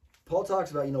 Paul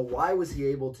talks about why was he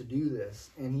able to do this,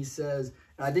 and he says,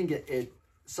 and I think it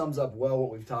sums up well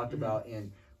what we've talked about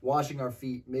in washing our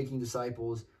feet, making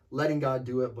disciples, letting God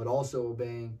do it, but also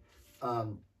obeying.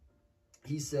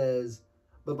 He says,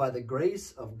 but by the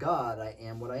grace of God, I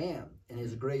am what I am. And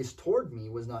his grace toward me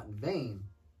was not in vain,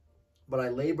 but I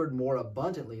labored more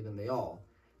abundantly than they all.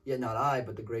 Yet not I,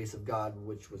 but the grace of God,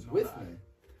 which was with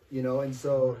me. And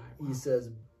so he says,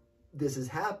 this has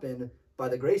happened by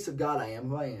the grace of God. I am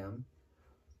who I am.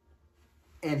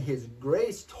 And his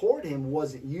grace toward him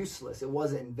wasn't useless. It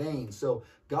wasn't in vain. So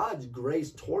God's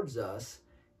grace towards us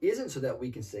isn't so that we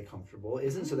can stay comfortable,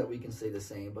 isn't so that we can stay the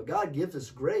same, but God gives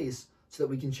us grace so that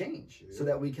we can change, so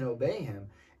that we can obey him.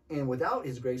 And without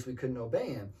his grace, we couldn't obey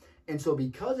him. And so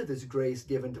because of this grace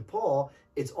given to Paul,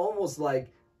 it's almost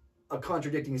like a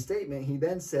contradicting statement. He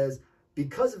then says,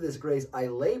 because of this grace, I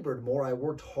labored more, I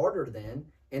worked harder than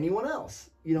anyone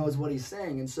else, is what he's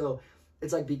saying. And so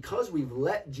it's because we've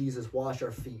let Jesus wash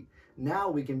our feet, now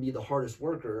we can be the hardest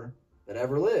worker that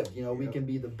ever lived. We can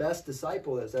be the best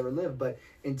disciple that's ever lived. But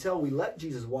until we let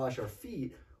Jesus wash our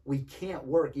feet, we can't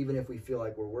work even if we feel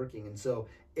like we're working. And so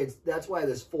that's why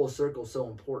this full circle is so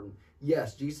important.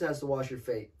 Yes, Jesus has to wash your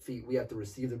feet. We have to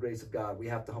receive the grace of God. We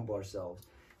have to humble ourselves.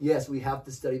 Yes, we have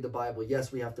to study the Bible.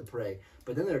 Yes, we have to pray.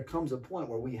 But then there comes a point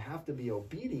where we have to be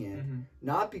obedient,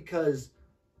 not because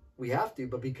we have to,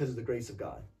 but because of the grace of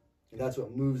God. And that's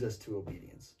what moves us to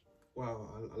obedience. Wow,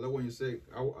 I love when you say,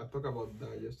 I talked about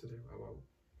that yesterday, about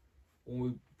when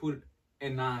we put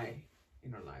an I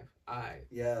in our life. I.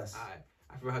 Yes.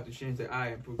 I forgot how to change the I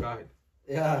and put God.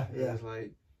 Yeah. It's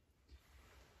like,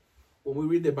 when we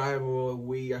read the Bible,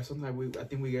 I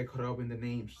think we get caught up in the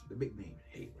names, the big names.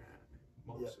 Abraham,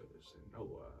 Moses, and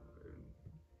Noah, and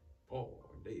Paul,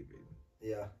 and David.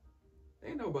 Yeah. They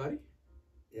ain't nobody.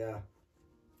 Yeah.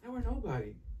 They were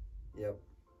nobody. Yep.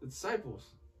 The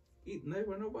disciples, they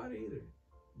were nobody either.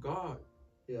 God.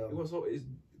 Yeah.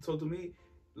 So to me,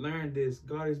 learn this.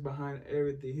 God is behind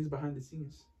everything. He's behind the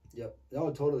scenes. Yep.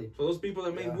 No, totally. So those people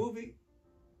that made movie,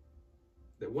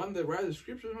 the one that write the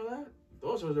scripture and all that,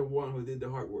 those are the one who did the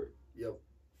hard work. Yep.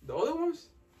 The other ones,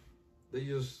 they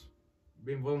just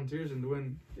being volunteers and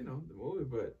doing, the movie,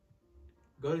 but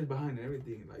God is behind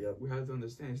everything. Like, we have to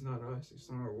understand, it's not us. It's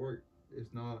not our work.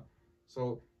 It's not.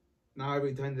 So now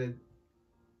every time that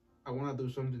I want to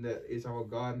do something that is about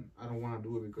God, I don't want to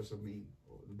do it because of me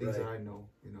or the things that I know,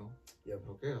 Yep.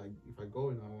 Okay, like if I go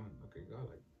and I want, okay, God,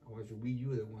 like I want you to be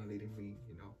you the one leading me,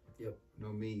 Yep.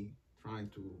 Not me trying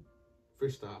to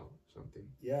freestyle something.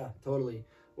 Yeah, totally.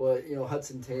 Well,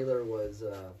 Hudson Taylor was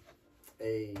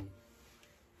a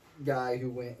guy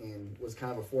who went and was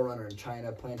kind of a forerunner in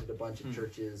China, planted a bunch of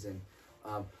churches, and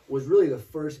was really the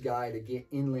first guy to get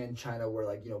inland China where,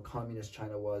 like, communist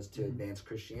China was, to advance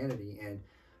Christianity. And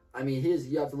I mean,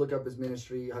 you have to look up his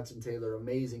ministry, Hudson Taylor,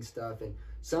 amazing stuff. And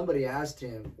somebody asked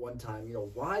him one time,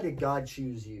 why did God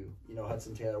choose you?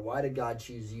 Hudson Taylor, why did God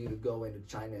choose you to go into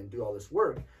China and do all this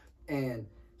work? And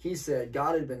he said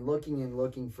God had been looking and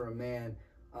looking for a man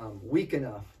weak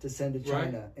enough to send to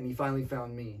China, and he finally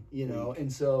found me,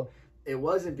 And so it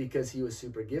wasn't because he was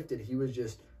super gifted. He was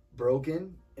just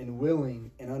broken and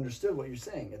willing and understood what you're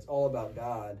saying. It's all about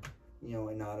God,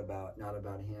 and not about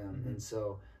him. And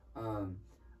so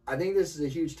I think this is a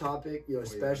huge topic,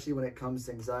 especially when it comes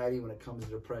to anxiety, when it comes to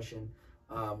depression,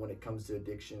 when it comes to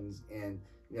addictions. And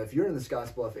if you're in the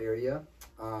Scottsbluff area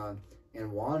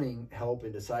and wanting help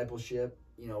in discipleship,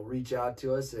 reach out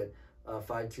to us at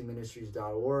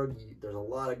 52ministries.org. There's a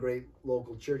lot of great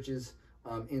local churches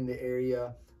in the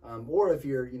area. Or if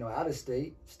you're, out of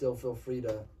state, still feel free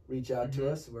to reach out to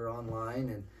us. We're online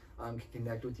and can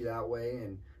connect with you that way.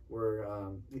 And we're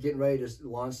getting ready to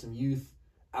launch some youth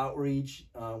outreach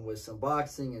with some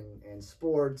boxing and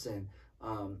sports and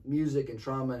music and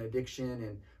trauma and addiction,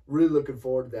 and really looking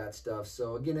forward to that stuff.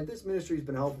 So again, if this ministry has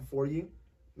been helpful for you,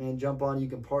 man, jump on. You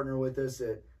can partner with us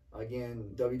at,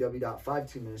 again,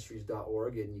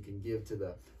 www.52ministries.org, and you can give to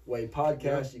the Way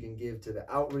podcast. You can give to the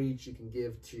outreach. You can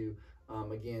give to,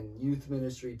 again, youth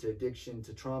ministry, to addiction,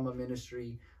 to trauma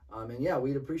ministry. And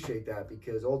we'd appreciate that,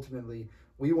 because ultimately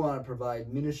we want to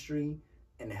provide ministry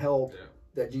and help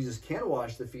that Jesus can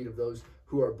wash the feet of those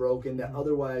who are broken, that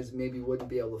otherwise maybe wouldn't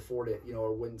be able to afford it,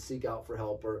 or wouldn't seek out for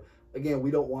help. Or again,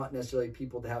 we don't want necessarily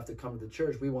people to have to come to the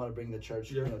church. We want to bring the church,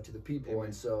 to the people. Amen.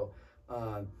 And so,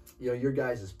 your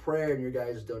guys' prayer and your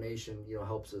guys' donation,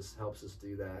 helps us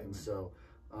do that. Amen. And so,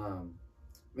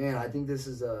 man, I think this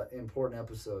is an important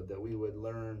episode that we would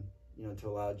learn, to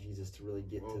allow Jesus to really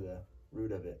get to the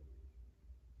root of it.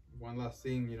 One last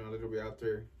thing, a little bit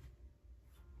after,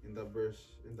 in that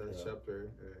verse, in that chapter,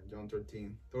 John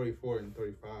 13, 34 and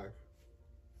 35.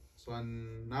 So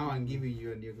now I'm giving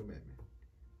you a new commandment.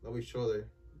 Love each other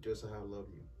just as I have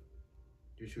loved you.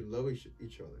 You should love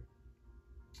each other.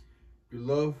 Your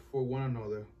love for one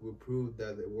another will prove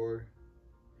the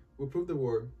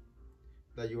word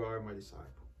that you are my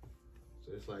disciple.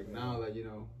 So it's like, now that,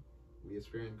 we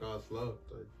experience God's love,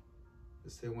 like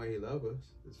the same way he loves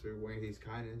us, the same way his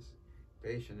kindness,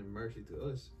 patience, and mercy to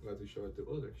us, we have to show it to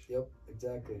others. Yep,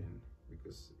 exactly. And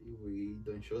because if we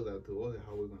don't show that to others,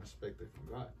 how are we going to expect it from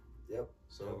God? Yep.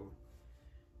 So,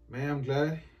 man, I'm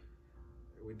glad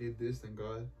we did this, thank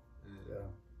God. And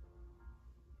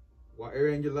what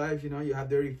area in your life, you have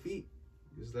dirty feet,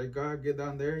 just let God get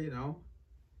down there, and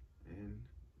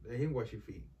let him wash your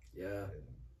feet. Yeah.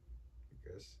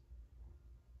 Because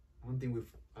I don't think we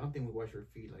wash our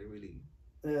feet like really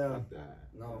like that.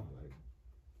 No. I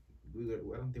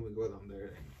don't think we go down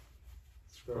there and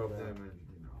scrub them,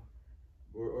 and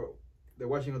or the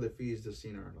washing of the feet is the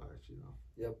sin in our lives.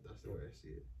 Yep. That's the way I see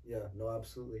it. Yeah. No.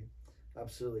 Absolutely.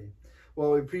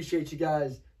 Well, we appreciate you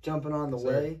guys jumping on the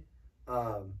way.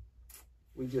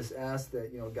 We just ask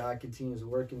that God continues to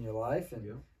work in your life,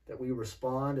 and that we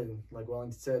respond, and like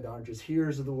Wellington said, aren't just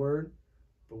hearers of the word,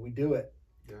 but we do it.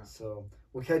 Yeah. So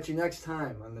we'll catch you next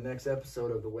time on the next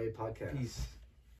episode of the Way Podcast. Peace.